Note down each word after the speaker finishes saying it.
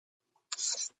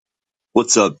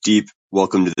What's up, Deep?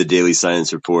 Welcome to the Daily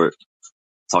Science Report.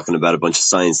 Talking about a bunch of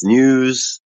science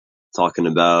news, talking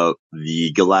about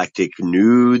the galactic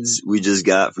nudes we just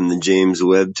got from the James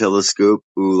Webb Telescope.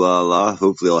 Ooh la la.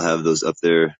 Hopefully I'll have those up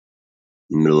there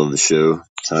in the middle of the show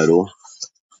title.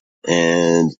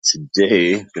 And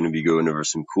today, I'm going to be going over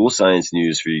some cool science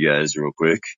news for you guys real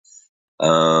quick.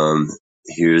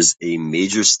 Here's a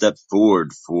major step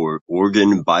forward for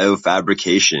organ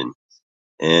biofabrication.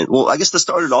 And, well, I guess to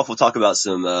start it off, we'll talk about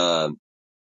some,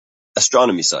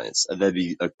 astronomy science. That'd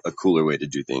be a cooler way to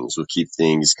do things. We'll keep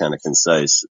things kind of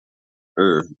concise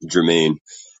or germane.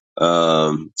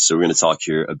 So we're going to talk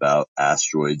here about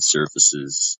asteroid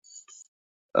surfaces.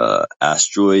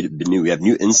 Asteroid Bennu. We have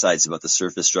new insights about the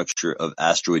surface structure of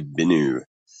asteroid Bennu.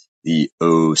 The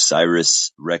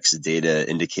OSIRIS-REx data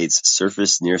indicates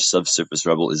surface near subsurface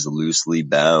rubble is loosely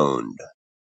bound.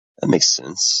 That makes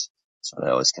sense. That's what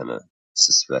I always kind of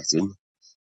suspected.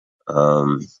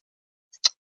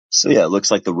 So yeah, it looks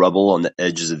like the rubble on the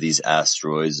edges of these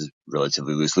asteroids is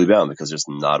relatively loosely bound because there's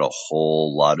not a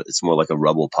whole lot it's more like a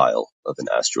rubble pile of an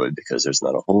asteroid because there's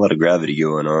not a whole lot of gravity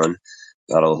going on,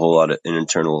 not a whole lot of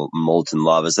internal molten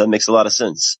lavas. That makes a lot of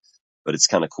sense. But it's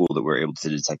kind of cool that we're able to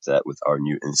detect that with our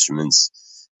new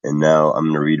instruments. And now I'm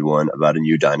going to read one about a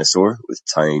new dinosaur with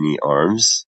tiny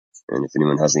arms. And if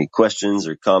anyone has any questions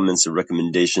or comments or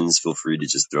recommendations, feel free to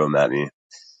just throw them at me.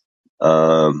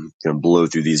 Gonna blow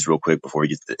through these real quick before we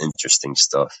get to the interesting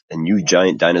stuff. A new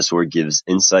giant dinosaur gives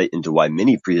insight into why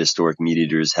many prehistoric meat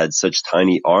eaters had such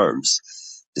tiny arms.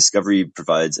 Discovery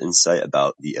provides insight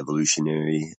about the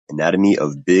evolutionary anatomy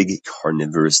of big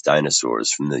carnivorous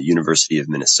dinosaurs from the University of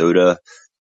Minnesota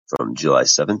from July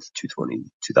 7th,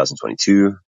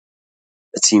 2022.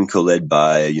 A team co-led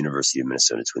by University of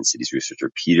Minnesota Twin Cities researcher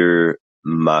Peter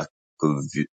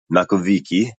Makovici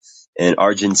and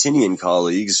Argentinian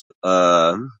colleagues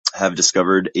have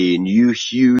discovered a new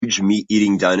huge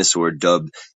meat-eating dinosaur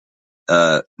dubbed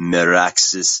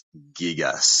Meraxes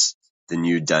gigas. The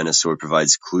new dinosaur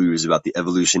provides clues about the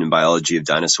evolution and biology of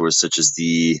dinosaurs such as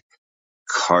the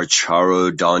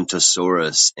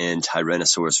Carcharodontosaurus and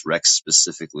Tyrannosaurus rex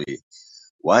specifically.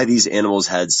 Why these animals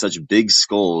had such big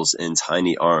skulls and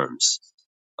tiny arms.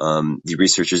 The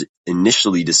researchers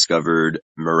initially discovered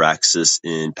Meraxes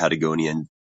in Patagonia in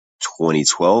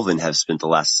 2012 and have spent the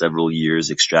last several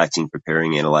years extracting,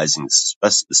 preparing, analyzing the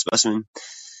specimen.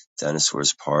 Dinosaur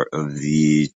is part of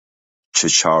the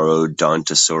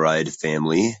Charachodontosaurid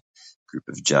family, group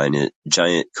of giant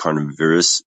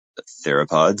carnivorous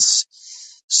theropods.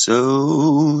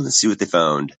 So let's see what they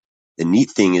found. The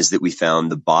neat thing is that we found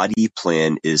the body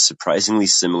plan is surprisingly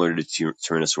similar to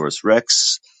Tyrannosaurus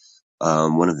rex.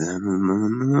 One of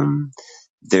them,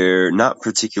 they're not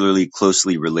particularly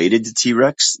closely related to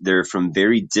T-Rex. They're from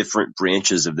very different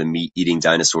branches of the meat-eating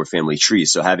dinosaur family tree.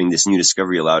 So having this new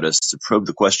discovery allowed us to probe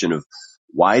the question of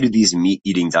why do these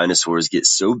meat-eating dinosaurs get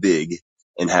so big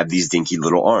and have these dinky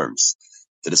little arms?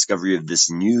 The discovery of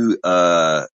this new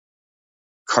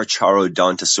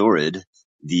Carcharodontosaurid,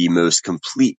 the most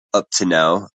complete up to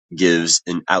now, gives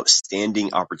an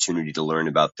outstanding opportunity to learn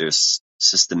about their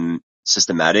systematics,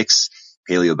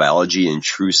 paleobiology, and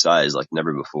true size like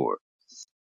never before.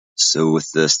 So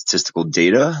with the statistical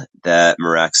data that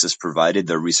Meraxes provided,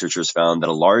 the researchers found that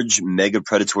a large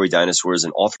mega-predatory dinosaurs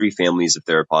in all three families of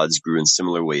theropods grew in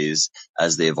similar ways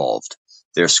as they evolved.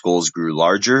 Their skulls grew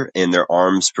larger and their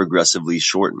arms progressively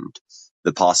shortened.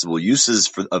 The possible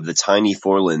uses of the tiny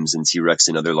forelimbs in T-Rex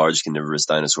and other large carnivorous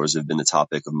dinosaurs have been the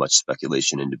topic of much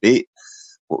speculation and debate.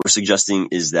 What we're suggesting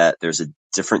is that there's a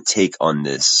different take on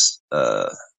this.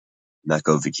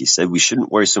 Makovici said we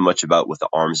shouldn't worry so much about what the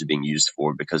arms are being used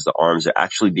for because the arms are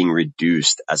actually being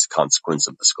reduced as a consequence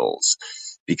of the skulls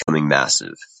becoming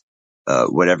massive.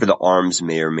 Whatever the arms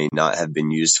may or may not have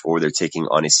been used for, they're taking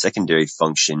on a secondary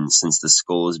function since the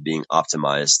skull is being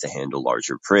optimized to handle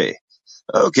larger prey.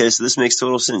 Okay, so this makes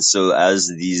total sense. So as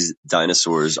these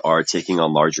dinosaurs are taking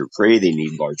on larger prey, they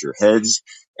need larger heads.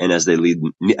 And as they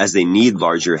need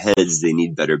larger heads, they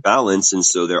need better balance. And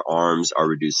so their arms are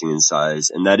reducing in size.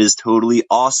 And that is totally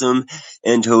awesome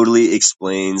and totally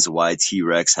explains why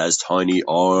T-Rex has tiny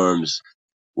arms.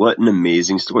 What an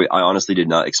amazing story. I honestly did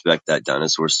not expect that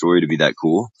dinosaur story to be that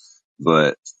cool.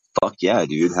 But fuck yeah,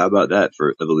 dude. How about that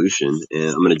for evolution? And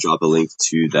I'm going to drop a link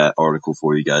to that article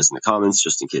for you guys in the comments,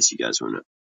 just in case you guys want to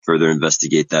further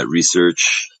investigate that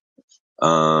research.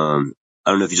 I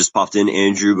don't know if you just popped in,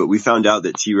 Andrew, but we found out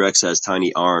that T-Rex has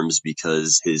tiny arms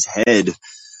because his head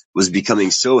was becoming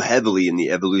so heavily in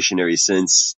the evolutionary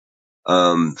sense,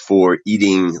 for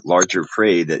eating larger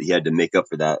prey that he had to make up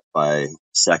for that by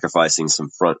sacrificing some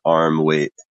front arm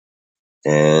weight.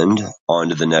 And on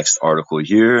to the next article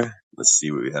here. Let's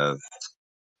see what we have.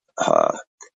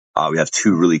 We have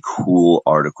two really cool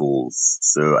articles.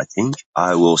 So I think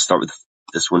I will start with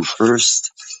this one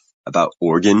first about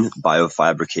organ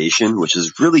biofabrication, which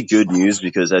is really good news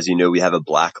because, as you know, we have a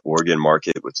black organ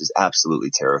market, which is absolutely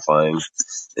terrifying.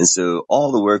 And so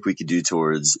all the work we could do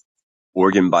towards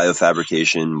organ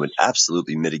biofabrication would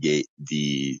absolutely mitigate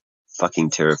the fucking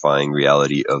terrifying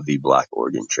reality of the black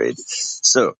organ trade.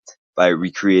 So, by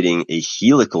recreating a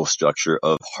helical structure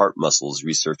of heart muscles,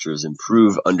 researchers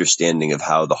improve understanding of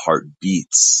how the heart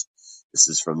beats. This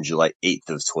is from July 8th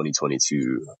of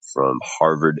 2022 from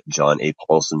Harvard John A.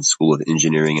 Paulson School of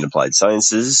Engineering and Applied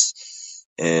Sciences.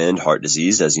 And heart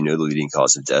disease, as you know, the leading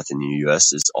cause of death in the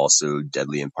U.S. is also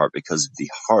deadly in part because the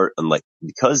heart,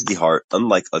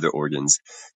 unlike other organs,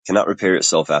 cannot repair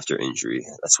itself after injury.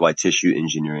 That's why tissue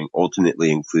engineering,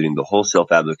 ultimately including the wholesale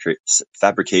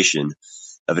fabrication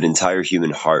of an entire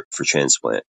human heart for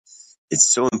transplant,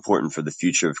 it's so important for the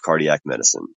future of cardiac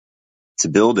medicine. To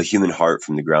build a human heart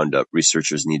from the ground up,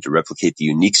 researchers need to replicate the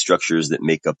unique structures that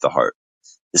make up the heart.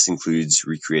 This includes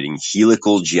recreating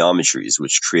helical geometries,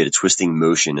 which create a twisting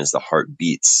motion as the heart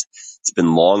beats. It's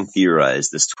been long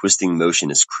theorized this twisting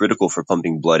motion is critical for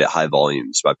pumping blood at high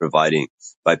volumes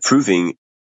proving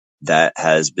that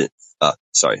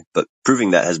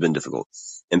has been difficult,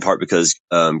 in part because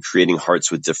creating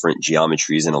hearts with different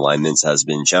geometries and alignments has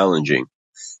been challenging.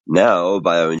 Now,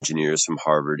 bioengineers from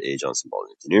Harvard A. Johnson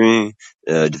Baldwin Engineering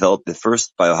developed the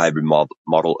first biohybrid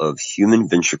model of human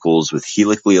ventricles with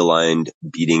helically aligned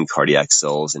beating cardiac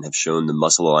cells and have shown the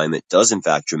muscle alignment does in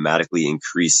fact dramatically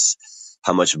increase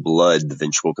how much blood the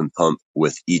ventricle can pump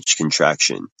with each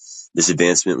contraction. This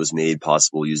advancement was made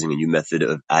possible using a new method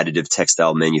of additive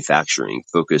textile manufacturing,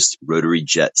 focused rotary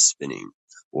jet spinning,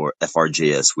 or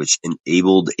FRJS, which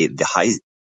enabled the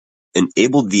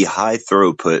high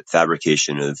throughput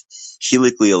fabrication of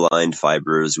helically aligned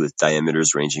fibers with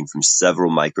diameters ranging from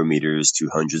several micrometers to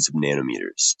hundreds of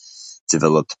nanometers.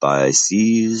 Developed by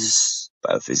SEAS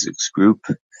Biophysics Group,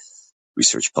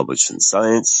 research published in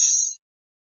Science.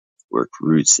 Work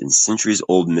roots in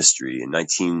centuries-old mystery. In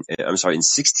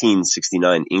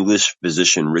 1669, English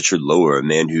physician Richard Lower, a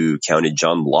man who counted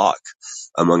John Locke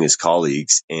among his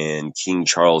colleagues and King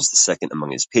Charles II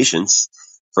among his patients,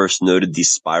 first noted the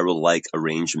spiral-like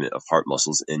arrangement of heart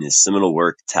muscles in his seminal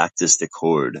work Tactus de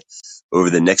Cord. Over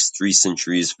the next 3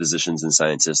 centuries, physicians and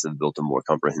scientists have built a more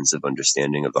comprehensive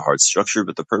understanding of the heart's structure,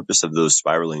 but the purpose of those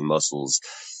spiraling muscles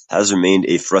has remained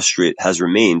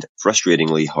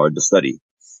frustratingly hard to study.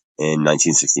 In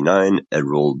 1969,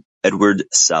 Edward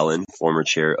Salin, former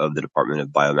chair of the Department of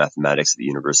Biomathematics at the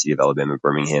University of Alabama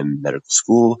Birmingham Medical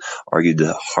School, argued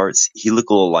the heart's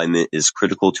helical alignment is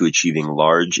critical to achieving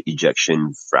large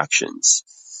ejection fractions,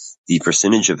 the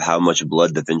percentage of how much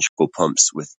blood the ventricle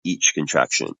pumps with each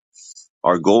contraction.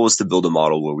 Our goal was to build a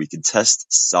model where we could test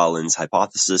Salin's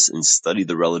hypothesis and study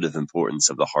the relative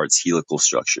importance of the heart's helical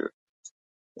structure.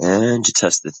 And to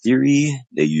test the theory,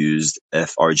 they used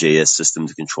FRJS system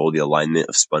to control the alignment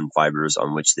of spun fibers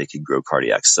on which they could grow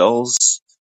cardiac cells.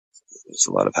 There's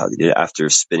a lot of how they did it. After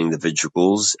spinning, the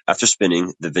ventricles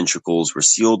were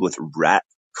sealed with rat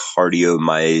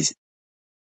cardiomyocyte,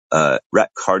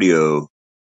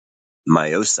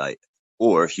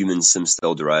 or human stem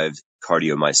cell derived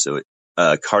cardiomyocyte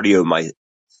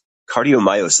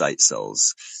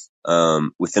cells.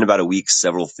 Within about a week,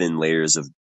 several thin layers of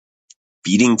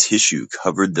beating tissue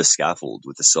covered the scaffold,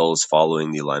 with the cells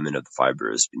following the alignment of the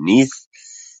fibers beneath.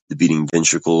 The beating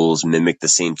ventricles mimic the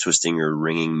same twisting or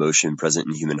ringing motion present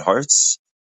in human hearts.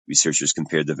 Researchers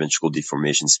compared the ventricle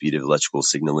deformation speed of electrical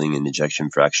signaling and ejection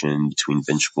fraction between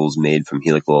ventricles made from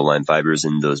helical aligned fibers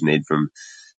and those made from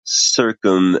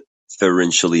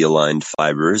circumferentially aligned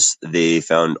fibers. They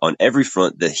found on every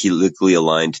front the helically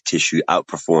aligned tissue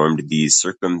outperformed the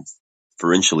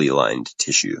circumferentially aligned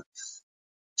tissue.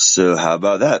 So how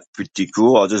about that? Pretty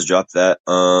cool. I'll just drop that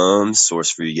source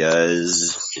for you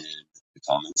guys in the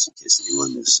comments in case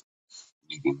anyone is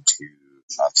needing to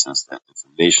access that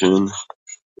information.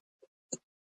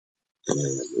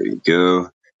 And there you go. And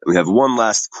we have one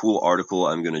last cool article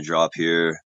I'm going to drop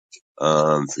here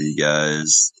for you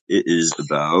guys. It is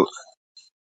about,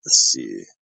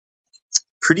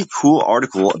 pretty cool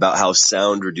article about how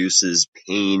sound reduces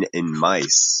pain in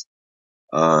mice.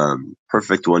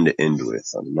 Perfect one to end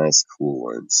with on a nice cool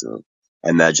one. So I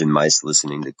imagine mice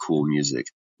listening to cool music,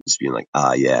 just being like,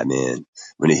 yeah, man,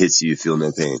 when it hits you, you feel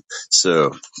no pain.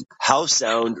 So how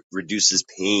sound reduces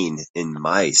pain in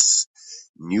mice.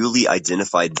 Newly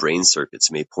identified brain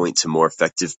circuits may point to more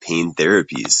effective pain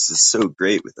therapies. This is so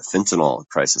great with the fentanyl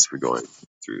crisis we're going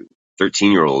through.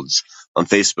 13-year-olds on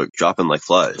Facebook, dropping like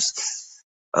flies.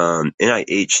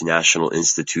 NIH, National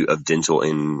Institute of Dental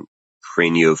and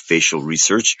Craniofacial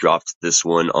Research, dropped this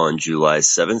one on July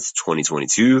 7th,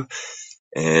 2022.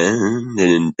 And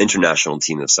an international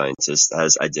team of scientists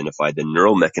has identified the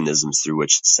neural mechanisms through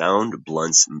which sound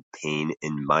blunts pain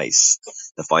in mice.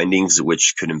 The findings,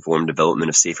 which could inform development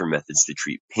of safer methods to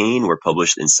treat pain, were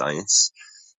published in Science.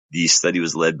 The study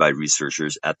was led by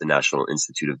researchers at the National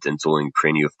Institute of Dental and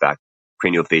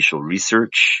Craniofacial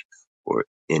Research, or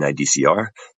NIDCR,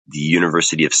 the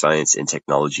University of Science and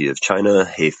Technology of China,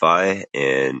 Hefei,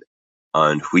 and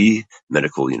Anhui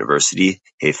Medical University,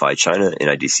 Hefei, China.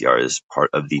 NIDCR is part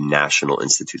of the National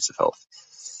Institutes of Health.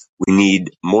 We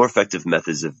need more effective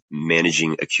methods of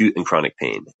managing acute and chronic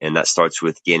pain, and that starts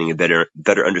with gaining a better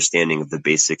understanding of the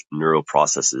basic neural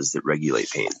processes that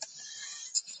regulate pain.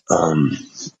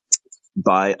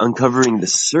 By uncovering the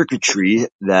circuitry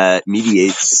that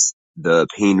mediates the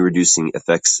pain-reducing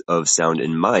effects of sound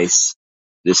in mice,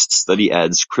 this study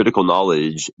adds critical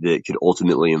knowledge that could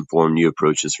ultimately inform new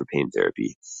approaches for pain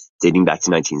therapy. Dating back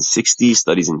to 1960,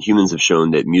 studies in humans have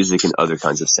shown that music and other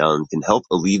kinds of sound can help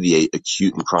alleviate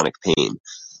acute and chronic pain,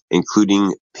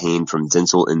 including pain from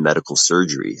dental and medical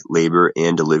surgery, labor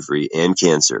and delivery, and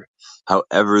cancer.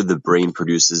 However, the brain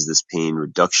produces this pain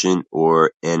reduction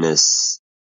or analgesia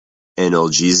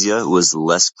was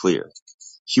less clear.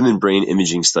 Human brain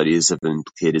imaging studies have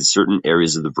implicated certain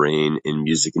areas of the brain in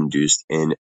music-induced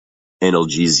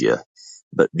analgesia,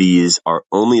 but these are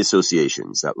only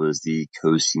associations. That was the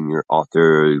co-senior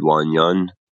author Wanyan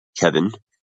Kevin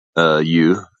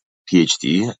Yu,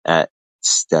 PhD at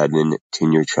Stadman,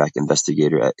 tenure-track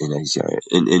investigator at NICR.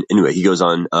 And anyway, he goes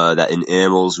on that in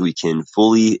animals we can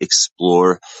fully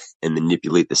explore and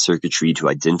manipulate the circuitry to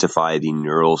identify the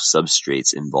neural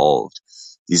substrates involved.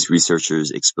 These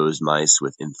researchers exposed mice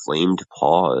with inflamed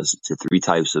paws to 3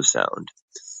 types of sound: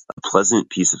 a pleasant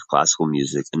piece of classical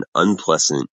music, an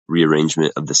unpleasant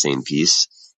rearrangement of the same piece,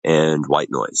 and white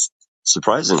noise.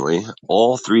 Surprisingly,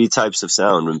 all 3 types of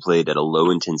sound, when played at a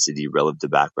low intensity relative to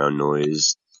background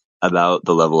noise, about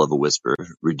the level of a whisper,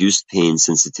 reduced pain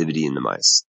sensitivity in the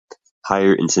mice.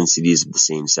 Higher intensities of the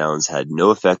same sounds had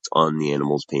no effect on the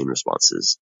animal's pain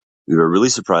responses. We were really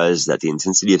surprised that the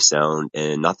intensity of sound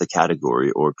and not the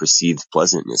category or perceived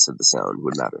pleasantness of the sound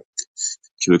would matter.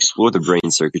 To explore the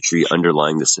brain circuitry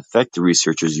underlying this effect, the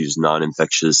researchers used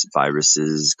non-infectious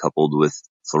viruses coupled with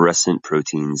fluorescent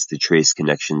proteins to trace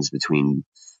connections between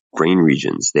brain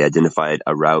regions. They identified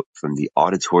a route from the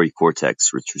auditory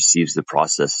cortex, which receives and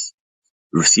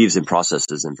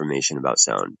processes information about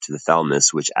sound, to the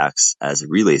thalamus, which acts as a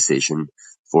relay station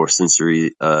for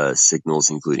sensory signals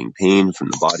including pain from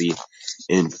the body.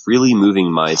 In freely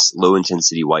moving mice,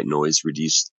 low-intensity white noise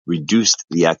reduced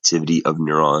the activity of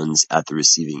neurons at the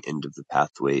receiving end of the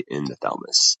pathway in the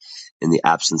thalamus. In the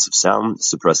absence of sound,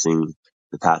 suppressing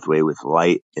the pathway with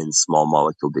light and small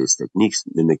molecule-based techniques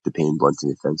mimic the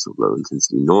pain-blunting effects of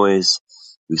low-intensity noise.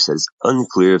 Who says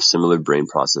unclear if similar brain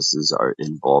processes are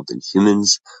involved in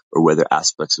humans or whether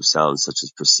aspects of sound such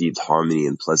as perceived harmony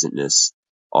and pleasantness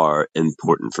are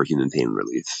important for human pain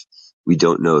relief. We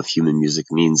don't know if human music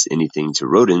means anything to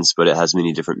rodents, but it has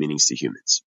many different meanings to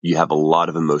humans. You have a lot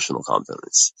of emotional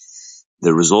components.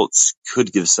 The results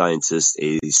could give scientists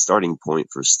a starting point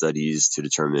for studies to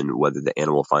determine whether the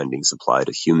animal findings apply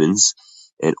to humans,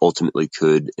 and ultimately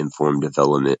could inform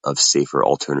development of safer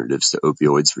alternatives to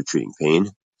opioids for treating pain.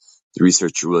 The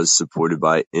research was supported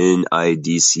by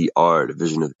NIDCR,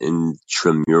 Division of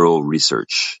Intramural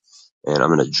Research. And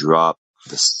I'm going to drop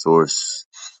the source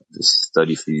of this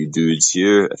study for you dudes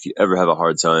here. If you ever have a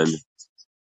hard time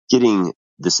getting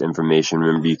this information,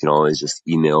 remember you can always just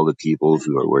email the people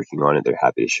who are working on it. They're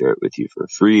happy to share it with you for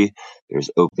free. There's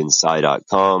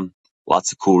opensci.com.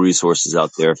 Lots of cool resources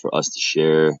out there for us to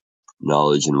share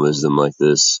knowledge and wisdom like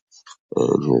this.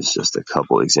 And here's just a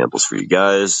couple examples for you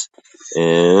guys.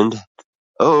 And,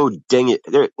 oh, dang it.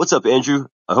 What's up, Andrew?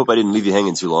 I hope I didn't leave you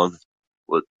hanging too long.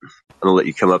 I'm going to let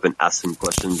you come up and ask some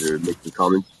questions or make some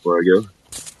comments before I go.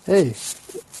 Hey,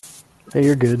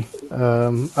 you're good.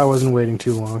 I wasn't waiting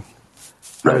too long.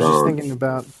 I was just thinking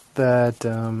about that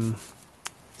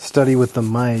study with the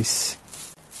mice.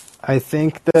 I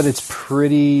think that it's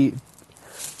pretty...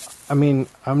 I mean,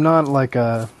 I'm not like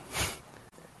a,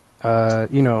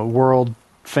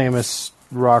 world-famous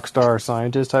rock star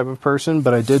scientist type of person,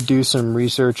 but I did do some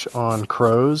research on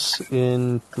crows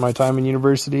in my time in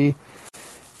university.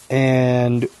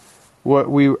 And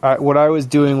what I was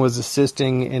doing was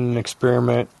assisting in an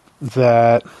experiment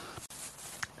that...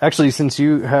 Actually, since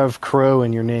you have Crow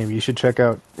in your name, you should check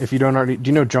out, if you don't already... Do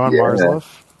you know John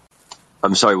Marsloff?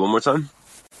 I'm sorry, one more time?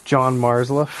 John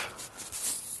Marsloff.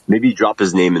 Maybe drop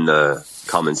his name in the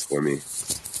comments for me.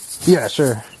 Yeah,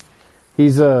 sure.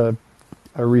 He's a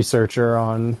researcher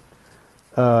on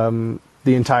the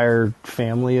entire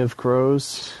family of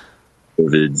crows.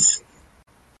 Vids.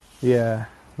 Yeah,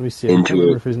 let me see. I can't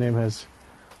remember if his name has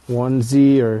one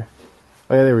Z or...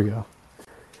 Oh, yeah, there we go.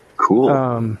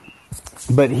 Cool.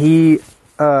 But he's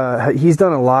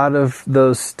done a lot of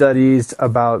those studies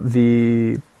about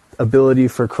the ability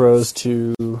for crows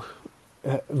to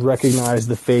recognize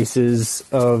the faces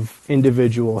of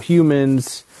individual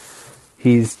humans.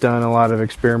 He's done a lot of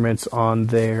experiments on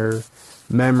their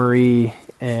memory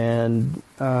and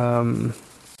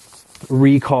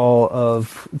recall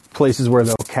of places where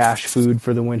they'll cache food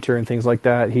for the winter and things like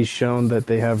that. He's shown that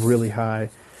they have really high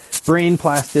brain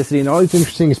plasticity and all these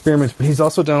interesting experiments, but he's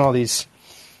also done all these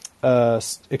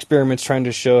experiments trying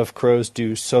to show if crows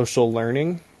do social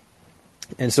learning.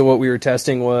 And so what we were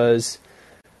testing was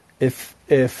if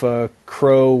a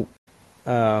crow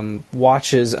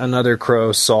watches another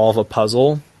crow solve a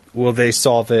puzzle, will they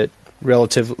solve it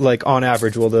on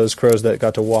average, will those crows that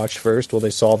got to watch first, will they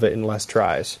solve it in less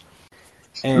tries?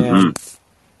 And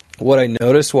what I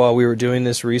noticed while we were doing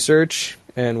this research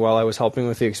and while I was helping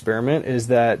with the experiment is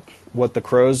that what the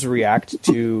crows react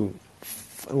to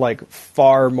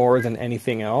far more than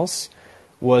anything else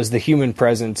was the human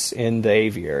presence in the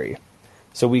aviary.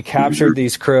 So we captured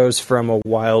these crows from a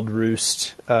wild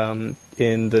roost in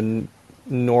the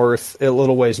north, a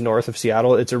little ways north of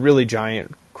Seattle. It's a really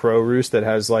giant crow roost that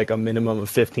has like a minimum of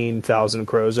 15,000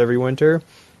 crows every winter.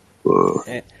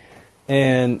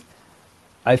 And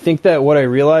I think that what I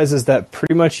realized is that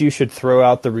pretty much you should throw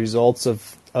out the results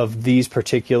of these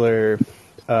particular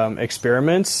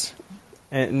experiments,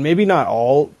 and maybe not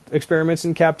all experiments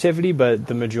in captivity, but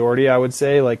the majority, I would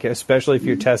say, like especially if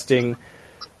you're testing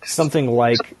something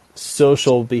like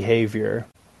social behavior.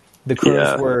 The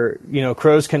crows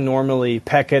crows can normally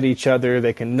peck at each other.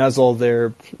 They can nuzzle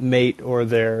their mate or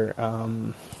their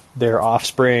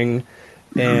offspring,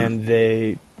 and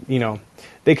they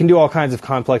can do all kinds of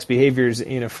complex behaviors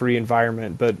in a free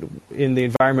environment. But in the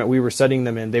environment we were studying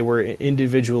them in, they were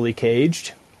individually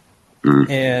caged,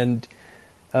 and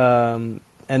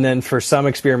then for some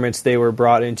experiments they were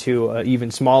brought into an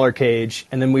even smaller cage,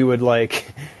 and then we would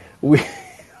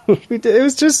it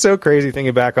was just so crazy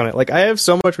thinking back on it. Like, I have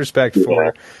so much respect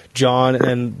for John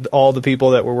and all the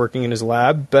people that were working in his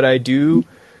lab, but I do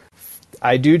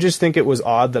just think it was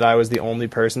odd that I was the only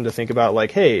person to think about,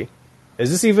 like, hey,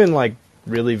 is this even, like,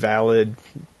 really valid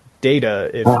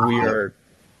data if we are,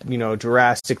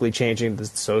 drastically changing the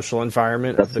social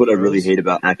environment? That's what I really hate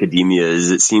about academia,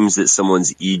 is it seems that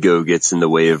someone's ego gets in the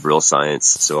way of real science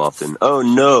so often. Oh,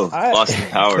 no. Lost the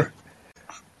power.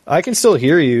 I can still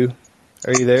hear you.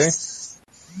 Are you there?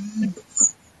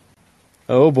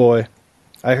 Oh boy.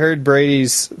 I heard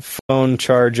Brady's phone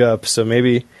charge up, so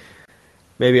maybe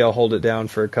I'll hold it down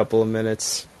for a couple of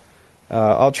minutes.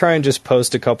 I'll try and just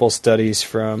post a couple studies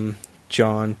from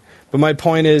John. But my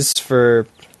point is, for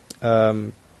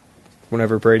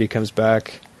whenever Brady comes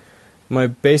back, my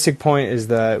basic point is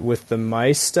that with the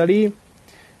mice studying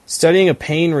a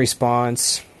pain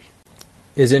response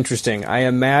is interesting. I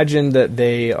imagine that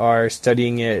they are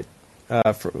studying it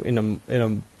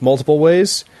in multiple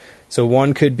ways. So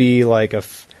one could be like a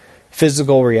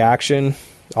physical reaction.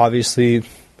 Obviously,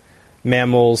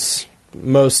 mammals,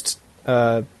 most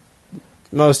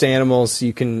animals,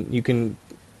 you can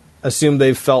assume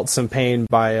they've felt some pain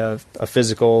by a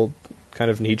physical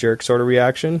kind of knee-jerk sort of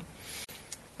reaction.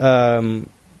 But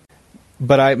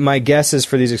my guess is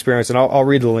for these experiments, and I'll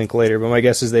read the link later, but my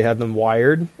guess is they had them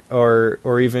wired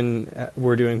or even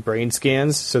were doing brain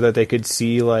scans so that they could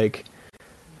see, like,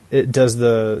 it does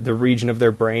the region of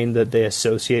their brain that they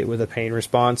associate with a pain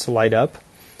response light up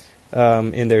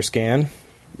in their scan,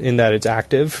 in that it's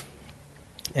active.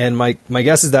 And my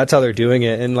guess is that's how they're doing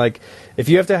it. And, like, if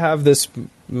you have to have this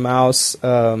mouse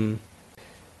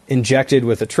injected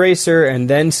with a tracer and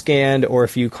then scanned, or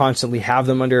if you constantly have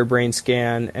them under a brain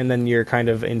scan and then you're kind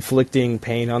of inflicting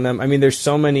pain on them. I mean, there's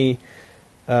so many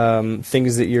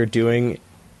things that you're doing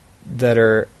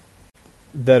that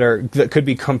could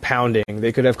be compounding.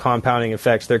 They could have compounding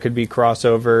effects. There could be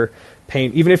crossover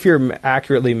pain. Even if you're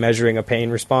accurately measuring a pain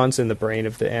response in the brain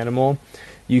of the animal,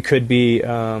 you could be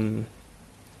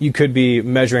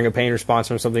measuring a pain response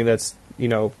from something that's,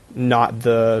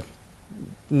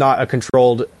 not a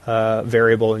controlled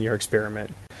variable in your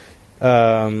experiment.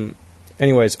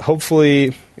 Anyways,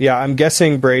 hopefully, I'm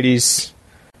guessing Brady's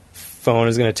phone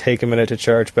is going to take a minute to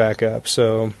charge back up.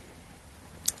 So,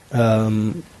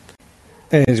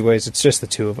 anyways, it's just the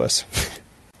two of us.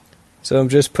 So I'm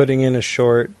just putting in a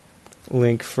short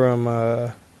link from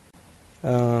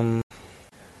YouTube.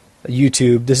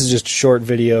 This is just a short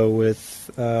video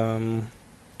with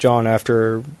John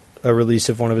after a release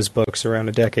of one of his books around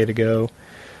a decade ago.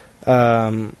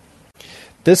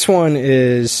 This one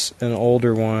is an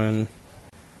older one.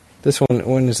 This one,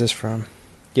 when is this from?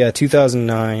 Yeah,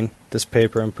 2009, this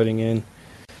paper I'm putting in.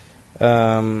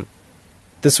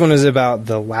 This one is about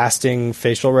the lasting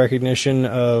facial recognition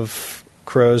of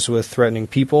crows with threatening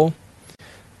people.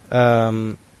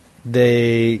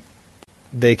 They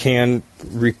can,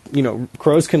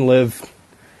 crows can live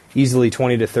easily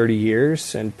 20 to 30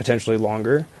 years and potentially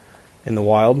longer in the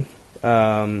wild.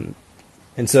 And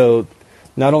so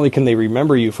not only can they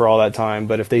remember you for all that time,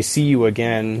 but if they see you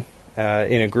again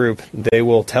in a group, they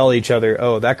will tell each other,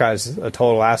 oh, that guy's a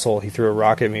total asshole. He threw a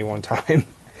rock at me one time.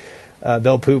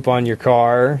 They'll poop on your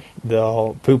car.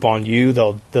 They'll poop on you.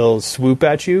 They'll swoop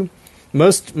at you.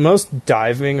 Most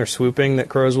diving or swooping that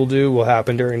crows will do will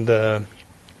happen during the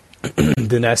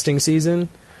nesting season,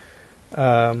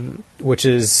 which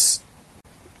is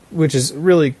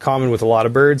really common with a lot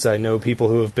of birds. I know people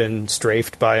who have been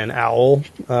strafed by an owl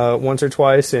once or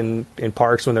twice in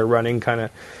parks when they're running kind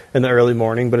of in the early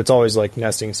morning, but it's always like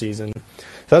nesting season.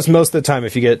 So that's most of the time.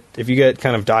 If you get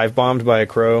kind of dive bombed by a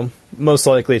crow, most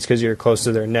likely it's because you're close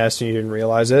to their nest and you didn't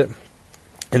realize it,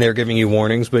 and they're giving you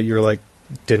warnings, but you're like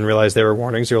didn't realize they were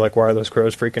warnings. You're like, why are those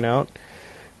crows freaking out?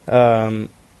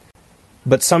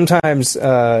 But sometimes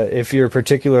if you're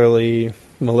particularly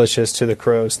malicious to the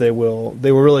crows, they will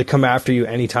really come after you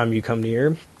anytime you come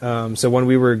near. So when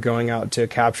we were going out to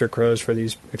capture crows for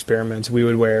these experiments, we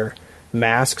would wear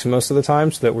masks most of the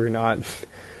time so that we're not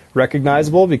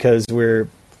recognizable, because we're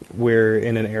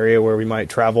in an area where we might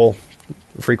travel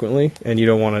frequently and you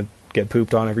don't want to get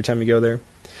pooped on every time you go there.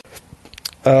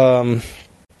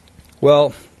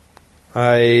 Well,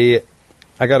 I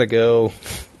gotta go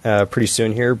pretty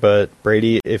soon here, but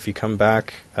Brady, if you come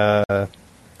back,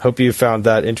 hope you found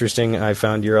that interesting. I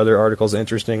found your other articles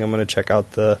interesting. I'm going to check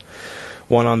out the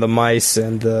one on the mice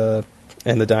and the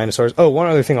dinosaurs. Oh, one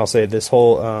other thing I'll say: this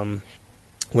whole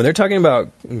when they're talking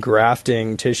about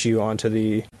grafting tissue onto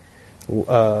the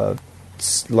I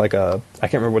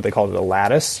can't remember what they called it, a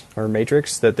lattice or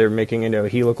matrix that they're making into a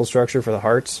helical structure for the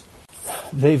hearts.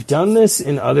 They've done this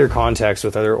in other contexts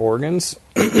with other organs.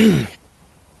 And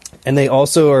they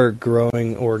also are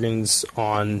growing organs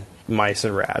on mice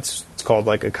and rats. It's called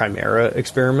like a chimera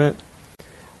experiment.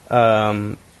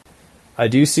 I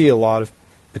do see a lot of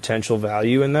potential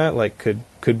value in that, like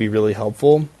could be really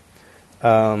helpful.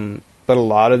 But a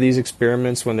lot of these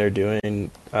experiments, when they're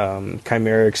doing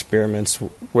chimera experiments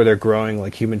where they're growing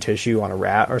like human tissue on a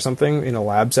rat or something in a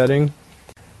lab setting,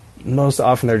 most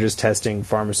often they're just testing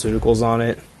pharmaceuticals on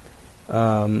it.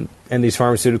 And these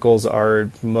pharmaceuticals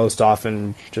are most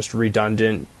often just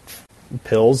redundant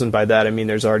pills, and by that I mean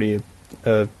there's already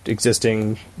a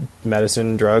existing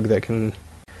medicine drug that can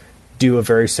do a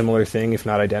very similar thing, if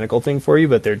not identical thing for you,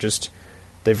 but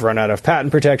they've run out of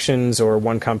patent protections, or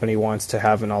one company wants to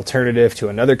have an alternative to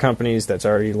another company's that's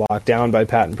already locked down by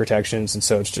patent protections, and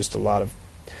so it's just a lot of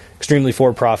extremely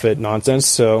for-profit nonsense.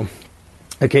 So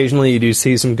occasionally you do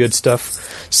see some good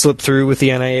stuff slip through with the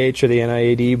NIH or the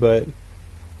NIAID, but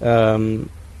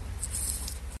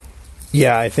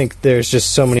yeah, I think there's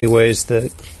just so many ways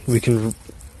that we can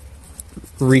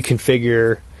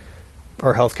reconfigure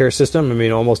our healthcare system. I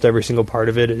mean, almost every single part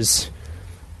of it is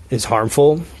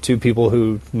harmful to people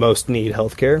who most need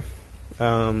healthcare.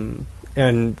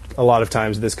 And a lot of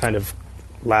times this kind of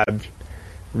lab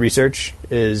research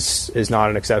is not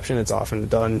an exception. It's often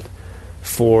done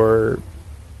for,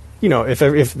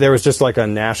 if there was just like a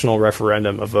national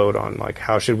referendum, a vote on like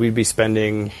how should we be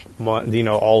spending,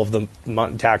 all of the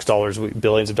tax dollars,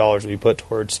 billions of dollars we put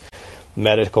towards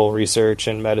medical research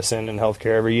and medicine and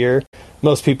healthcare every year,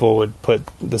 most people would put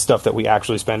the stuff that we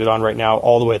actually spend it on right now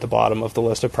all the way at the bottom of the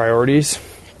list of priorities,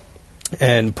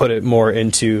 and put it more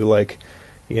into like,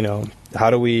 how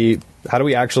do we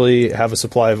actually have a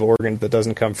supply of organs that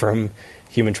doesn't come from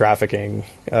human trafficking?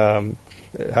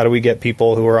 How do we get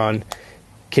people who are on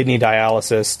kidney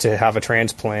dialysis to have a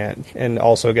transplant, and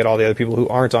also get all the other people who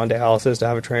aren't on dialysis to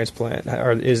have a transplant?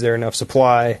 Is there enough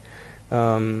supply?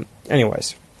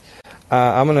 Anyways,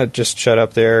 I'm going to just shut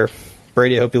up there.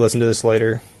 Brady, I hope you listen to this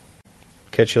later.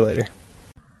 Catch you later.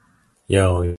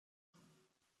 Yo.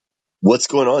 What's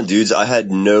going on, dudes? I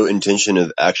had no intention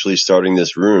of actually starting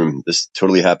this room. This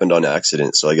totally happened on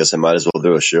accident, so I guess I might as well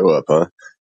throw a show up, huh?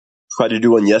 Tried to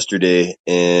do one yesterday,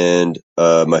 and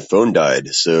my phone died,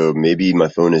 so maybe my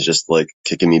phone is just like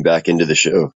kicking me back into the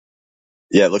show.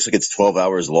 Yeah, it looks like it's 12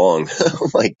 hours long. Oh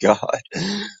my god.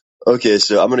 Okay,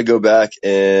 so I'm going to go back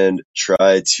and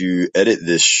try to edit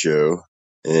this show.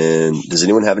 And does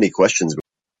anyone have any questions?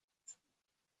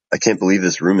 I can't believe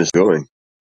this room is going.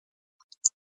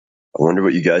 I wonder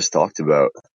what you guys talked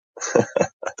about.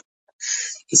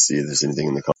 Let's see if there's anything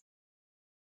in the comments.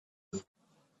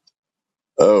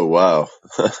 Oh, wow.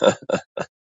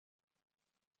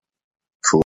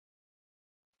 Cool.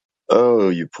 Oh,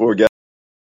 you poor guy.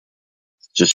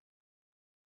 Just,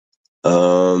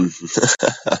 all right,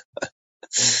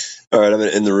 I'm going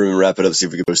to end the room and wrap it up, see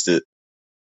if we can post it.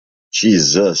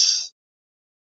 Jesus.